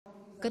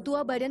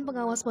Ketua Badan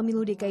Pengawas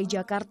Pemilu DKI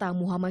Jakarta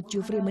Muhammad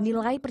Jufri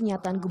menilai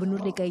pernyataan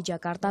Gubernur DKI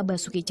Jakarta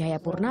Basuki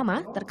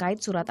Cahayapurnama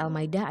terkait surat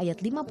Al-Maidah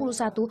ayat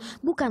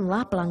 51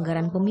 bukanlah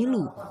pelanggaran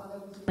pemilu.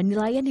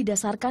 Penilaian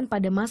didasarkan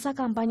pada masa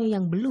kampanye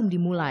yang belum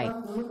dimulai.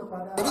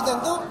 Jadi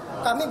tentu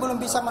kami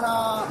belum bisa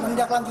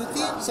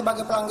menindaklanjuti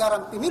sebagai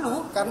pelanggaran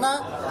pemilu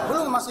karena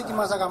belum memasuki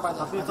masa kampanye.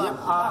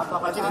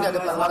 Berarti tidak ada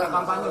pelanggaran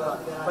kampanye, Pak?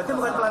 Berarti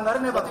bukan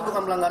pelanggaran ya, Berarti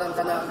bukan pelanggaran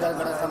karena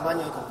gara-gara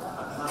kampanye itu?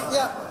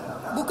 Ya,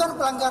 bukan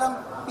pelanggaran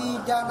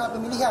pidana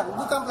pemilihan,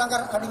 bukan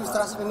pelanggaran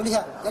administrasi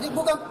pemilihan. Jadi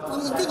bukan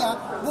intinya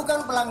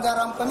bukan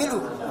pelanggaran pemilu,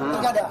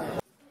 tidak ada.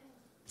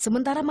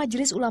 Sementara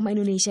Majelis Ulama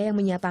Indonesia yang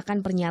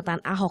menyatakan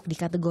pernyataan Ahok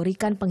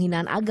dikategorikan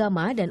penghinaan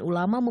agama dan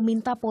ulama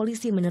meminta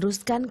polisi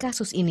meneruskan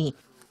kasus ini.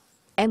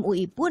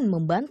 MUI pun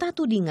membantah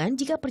tudingan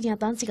jika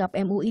pernyataan sikap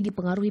MUI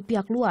dipengaruhi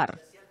pihak luar.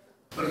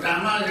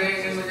 Pertama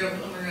saya ingin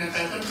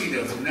menyatakan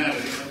tidak benar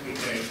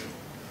kita itu.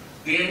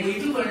 Di MUI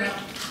itu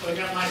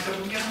banyak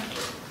macamnya.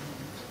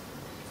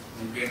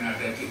 Mungkin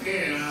ada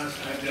Cikeas,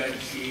 ada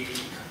si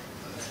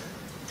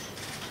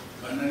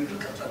mana itu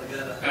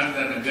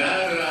Karta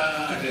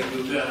Negara, ada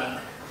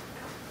juga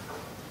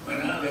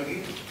mana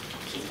lagi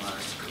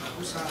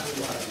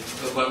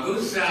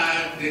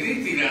kebagusan. Jadi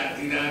tidak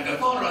ada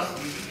poros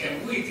di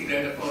MUI, tidak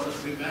ada poros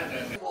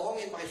pilkada.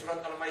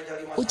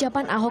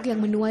 Ucapan Ahok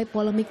yang menuai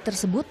polemik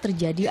tersebut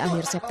terjadi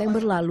akhir September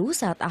lalu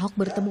saat Ahok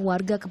bertemu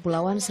warga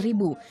Kepulauan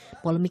Seribu.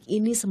 Polemik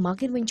ini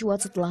semakin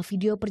mencuat setelah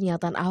video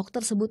pernyataan Ahok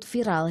tersebut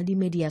viral di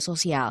media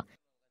sosial.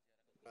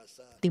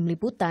 Tim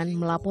Liputan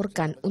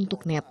melaporkan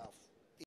untuk NET.